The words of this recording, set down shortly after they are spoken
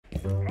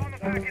Bro.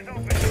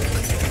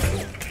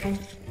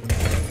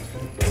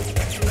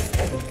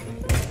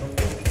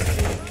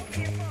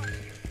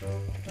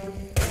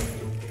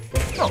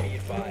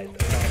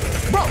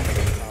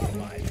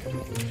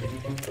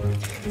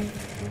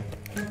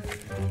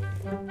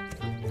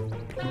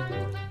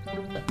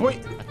 Boy.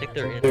 I think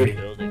they're in the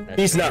building.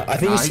 He's not. I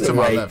think he's to the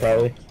right, left.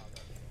 probably.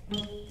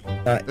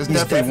 There's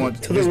definitely one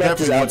to my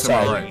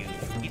right.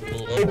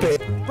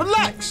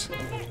 Relax.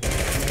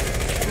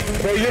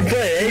 Bro, you're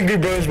playing Angry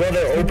Birds while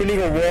they're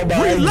opening a wall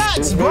behind you.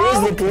 Relax,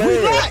 bro.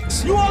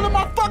 Relax. You all in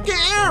my fucking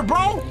ear,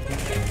 bro.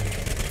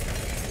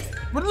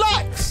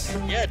 Relax.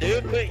 Yeah,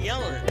 dude, quit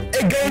yelling.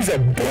 It goes a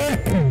boom,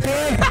 boom,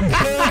 boom.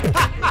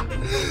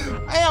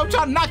 Hey, I'm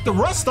trying to knock the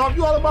rust off.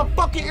 You all in my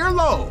fucking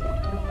earlobe.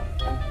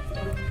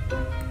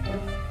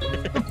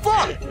 The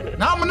fuck?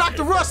 Now I'm gonna knock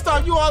the rust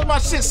off. You all in my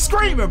shit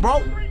screaming,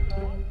 bro.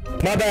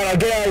 My bad. I'll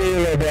get out of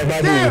here, bro.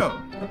 My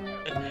Damn.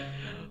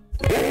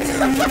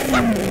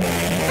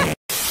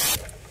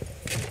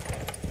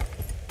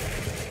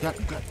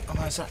 Got on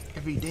my side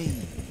every day.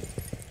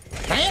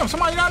 Damn,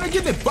 somebody down there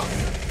getting it.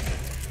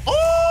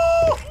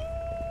 Oh!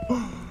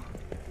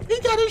 He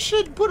got his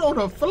shit put on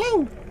the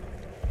floor.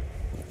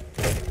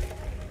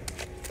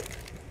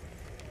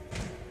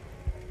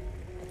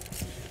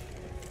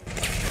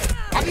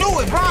 I knew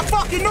it, bro. I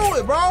fucking knew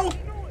it, bro.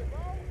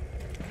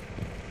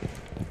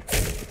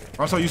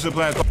 I'm so used to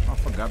playing. I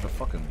forgot the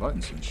fucking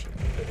buttons and shit.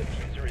 The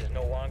diffuser is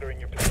no longer in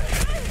your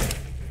possession.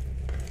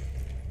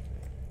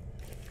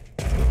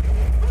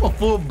 I'm a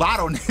full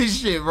bottle on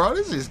this shit, bro.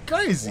 This is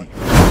crazy.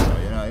 So,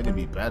 you know, it'd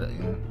be better, you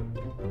know.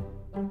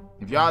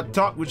 If y'all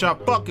talk with y'all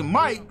fucking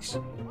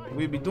mics,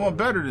 we'd be doing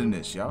better than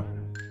this, y'all.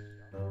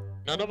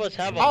 None of us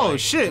have a Oh, mic.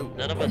 shit.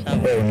 None of us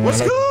have a mic.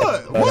 What's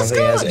good? What's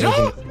good,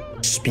 y'all?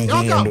 Speaking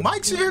Y'all got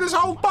mics in here this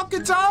whole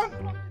fucking time?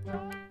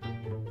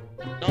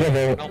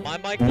 No, my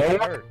mic don't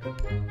work.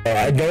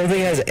 I don't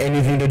think it has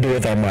anything to do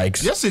with our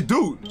mics. Yes, it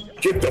do.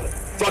 Get the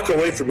fuck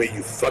away from me,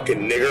 you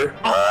fucking nigger.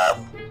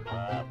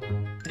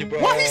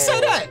 Why he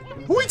say that?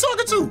 Who he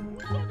talking to?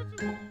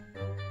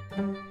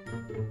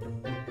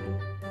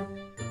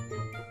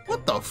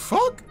 What the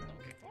fuck?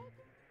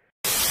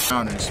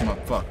 Down in this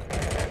motherfucker.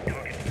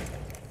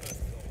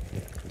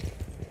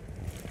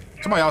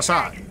 Somebody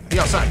outside. He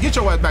outside. Get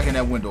your ass back in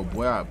that window,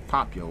 boy. I'll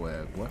pop your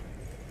ass, boy.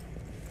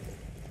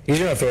 He's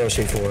gonna throw a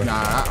C4.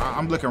 Nah,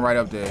 I'm looking right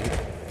up there.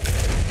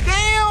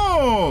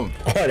 Damn!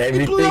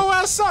 He blew your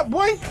ass up,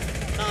 boy.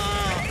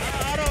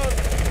 I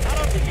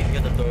don't think he's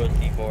gonna throw a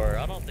C4.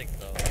 I don't think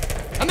so.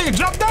 That nigga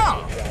jumped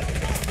down.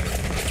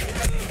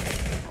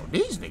 Oh,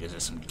 these niggas are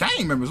some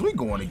gang members we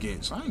going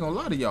against. I ain't gonna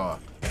lie to y'all.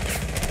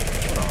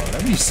 Hold on,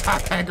 let me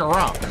slide back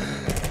around.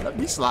 Let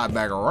me slide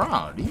back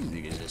around. These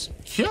niggas are some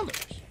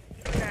killers.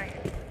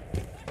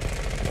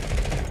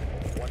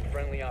 One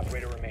friendly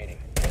operator remaining.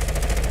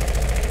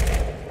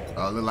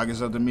 Look like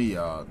it's up to me,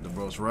 the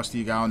most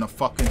rusty guy on the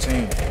fucking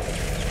team.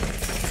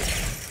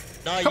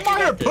 No, come on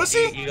here,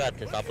 pussy. You got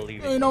this. I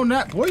believe you. Ain't on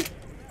that, boy.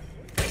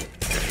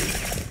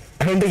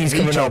 I don't think he's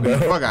coming out, the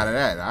fuck out of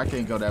that. I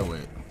can't go that way.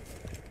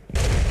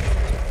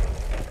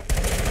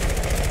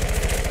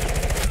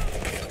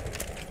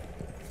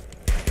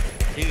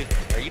 Dude,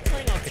 are you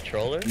playing on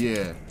controller?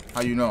 Yeah.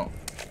 How you know?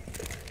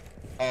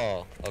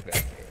 Oh,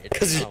 okay. It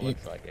kind of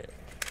looks like it.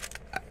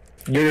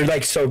 You're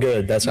like so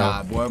good. That's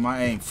nah, boy.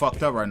 My aim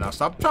fucked up right now.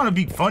 Stop trying to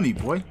be funny,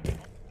 boy.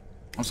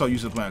 I'm so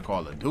used to playing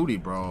Call of Duty,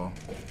 bro.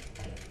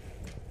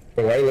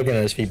 But why are you looking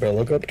at his feet, bro?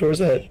 Look up towards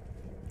the head.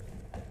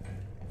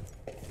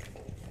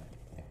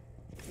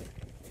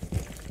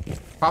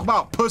 How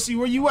about pussy?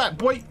 Where you at,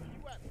 boy?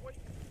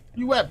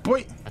 You at,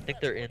 boy? I think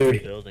they're in the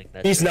building.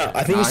 He's not.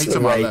 I think he's to the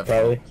right, left,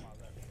 probably.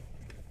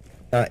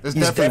 There's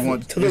definitely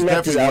one to the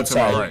left is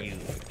outside.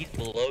 He's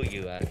below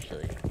you,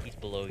 actually. He's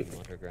below you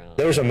underground.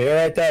 There was a mirror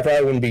right there. I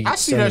probably wouldn't be. I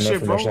see that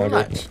shit, bro.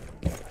 Relax.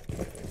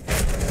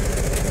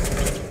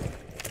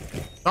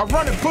 I'm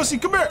running, pussy.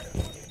 Come here.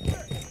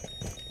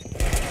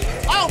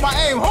 Oh, my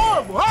aim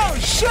horrible. Oh,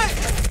 shit.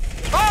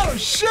 Oh,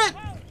 shit.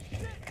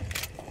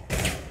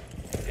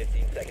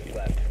 15 seconds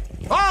left.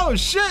 Oh,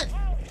 shit.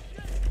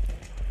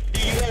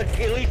 You gotta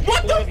at least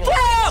what the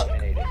fuck?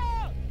 Eliminated.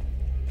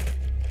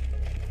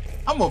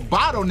 I'm a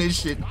bot on this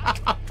shit.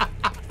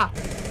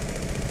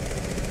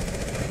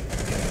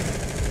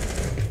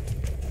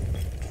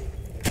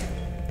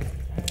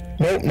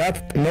 Nope.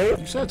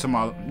 You said to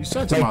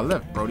my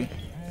left, Brody.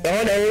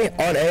 On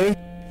A,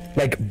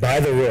 like by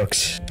the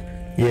rooks.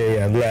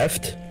 Yeah,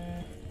 left.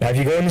 Now if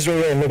you go in this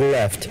doorway and look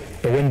left,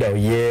 the window,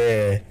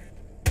 yeah.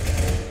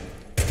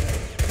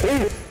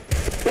 Ooh,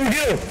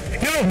 get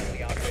him!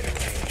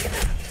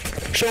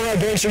 Show how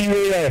gangster you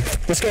really are.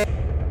 Let's go.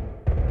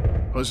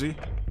 Pussy.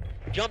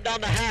 Jump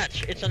down the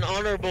hatch. It's an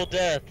honorable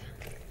death.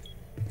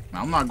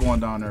 Nah, I'm not going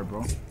down there,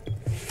 bro.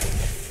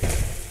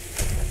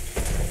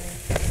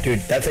 Dude,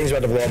 that thing's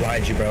about to blow up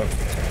behind you, bro.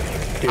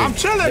 Dude, I'm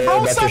chilling, bro.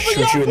 What's up with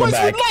y'all boys?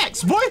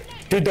 Relax, boy.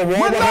 Dude, the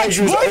wall behind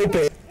you is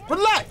open.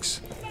 Relax.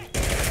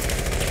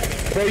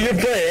 Bro, you're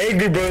playing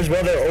Angry Birds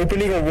while they're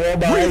opening a wall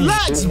behind you.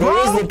 Relax,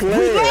 bro.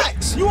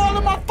 Relax. You all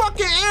in my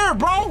fucking ear,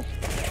 bro.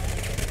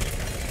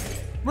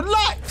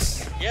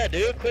 Yeah,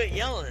 dude, quit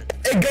yelling.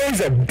 It goes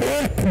a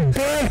boom, boom,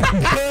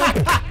 boom.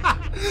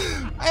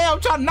 Hey, I'm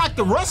trying to knock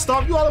the rust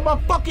off you all in my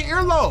fucking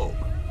earlobe.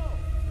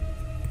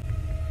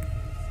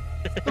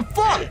 The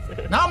fuck?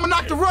 Now I'm gonna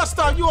knock the rust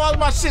off you all in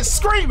my shit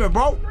screaming,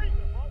 bro.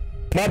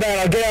 My bad,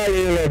 I'll get out of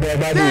here a little bit,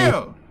 my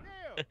dude.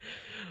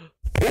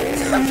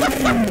 Damn.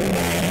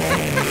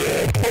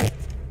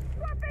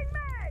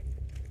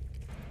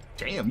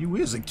 Damn, you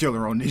is a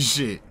killer on this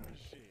shit.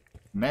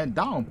 Man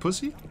down,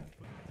 pussy.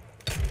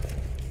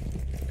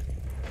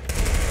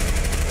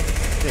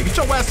 Yeah, get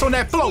your ass on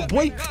that float,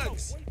 boy.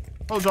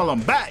 Hold y'all,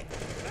 I'm back.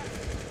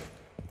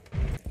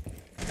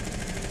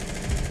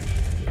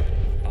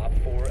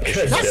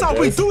 That's how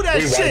we do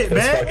that shit,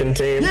 man.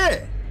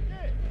 Yeah.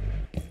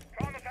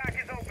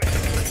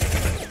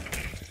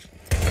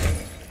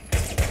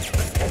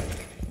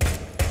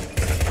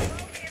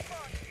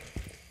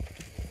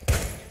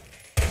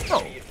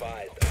 Oh.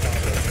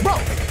 Bro.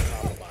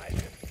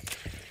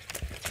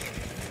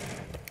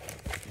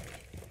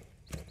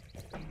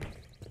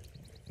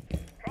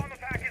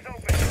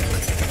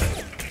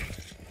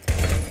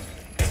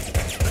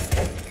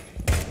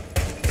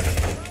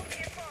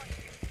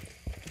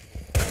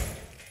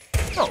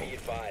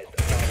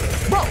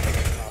 Bro.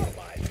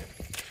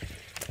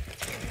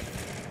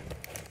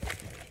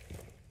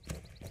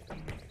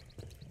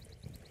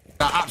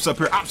 Got ops up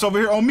here. Ops over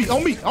here on me.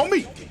 On me. On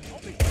me.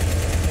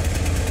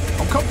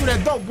 I'm coming through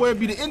that dope, boy. It'd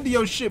be the end of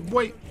your shit,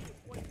 boy.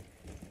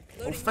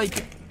 Don't fake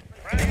it.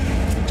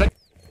 Check.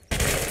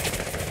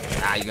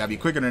 Ah, you gotta be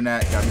quicker than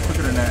that. Gotta be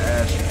quicker than that,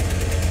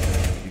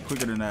 Ash. Be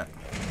quicker than that.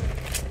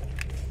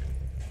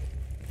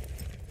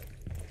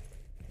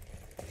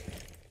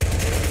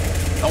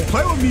 Don't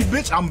play with me,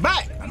 bitch. I'm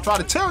back. I'm trying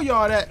to tell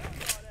y'all that.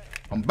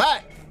 I'm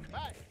back.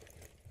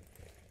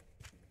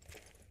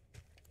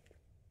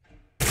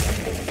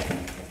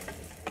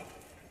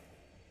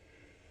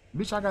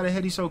 Bitch, I got a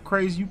heady so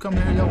crazy. You come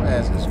here, your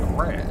ass is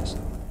grass.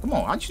 Come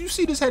on. You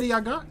see this heady I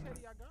got?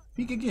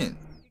 Peek again.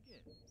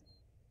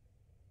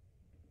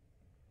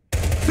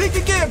 Peek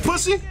again,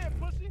 pussy.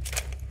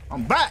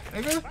 I'm back,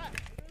 nigga.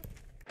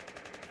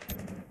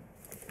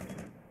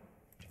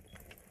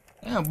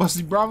 Damn,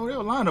 Busty Bravo,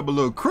 they'll line up a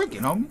little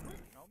crooked, homie.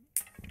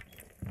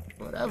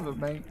 Whatever,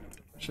 man.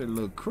 Shit, a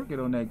little crooked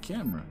on that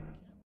camera.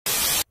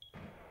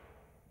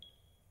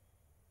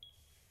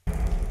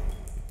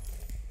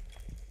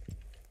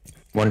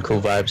 One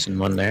cool vibes and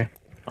one there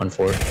on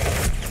 4.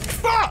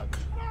 Fuck!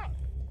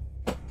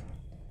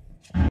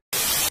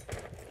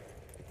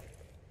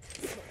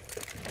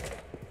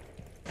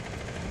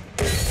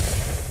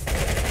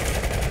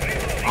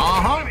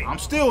 I'm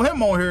still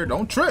him on here.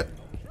 Don't trip.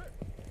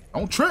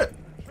 Don't trip.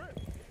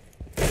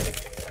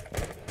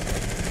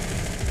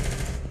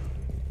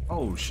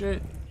 Oh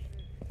shit.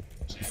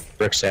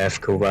 Brick staff,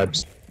 cool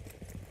vibes.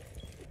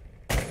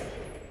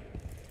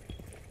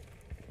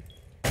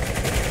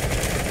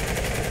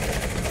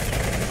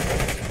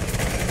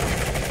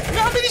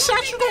 How many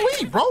shots you gonna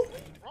eat, bro?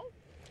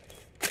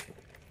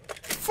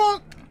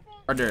 Fuck.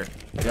 Right there.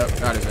 Yep,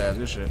 got his ass.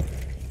 This shit.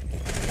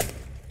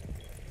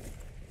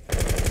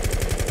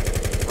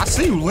 I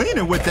see you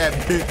leaning with that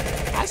bitch.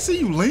 I see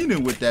you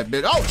leaning with that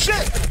bitch. Oh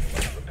shit!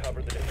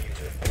 Recover the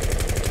diffuser.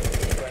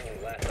 Friendly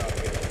last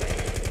operator.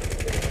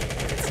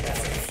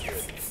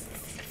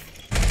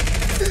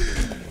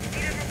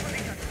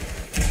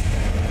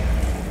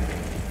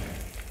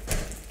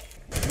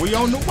 We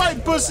on the way,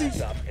 pussy.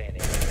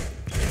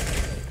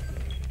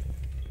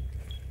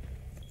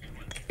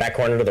 Back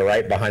corner to the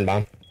right, behind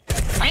bomb.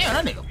 Damn,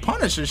 that nigga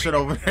punishing shit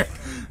over there.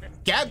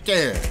 Gap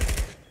there.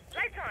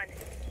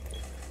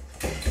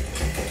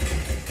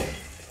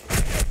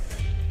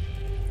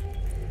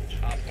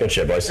 Good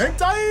shit, boys. Take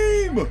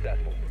time.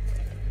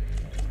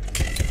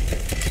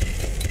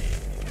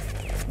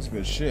 That's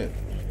good shit.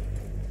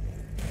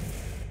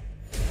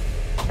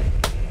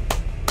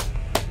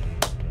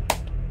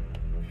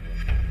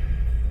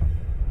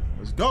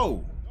 Let's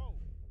go.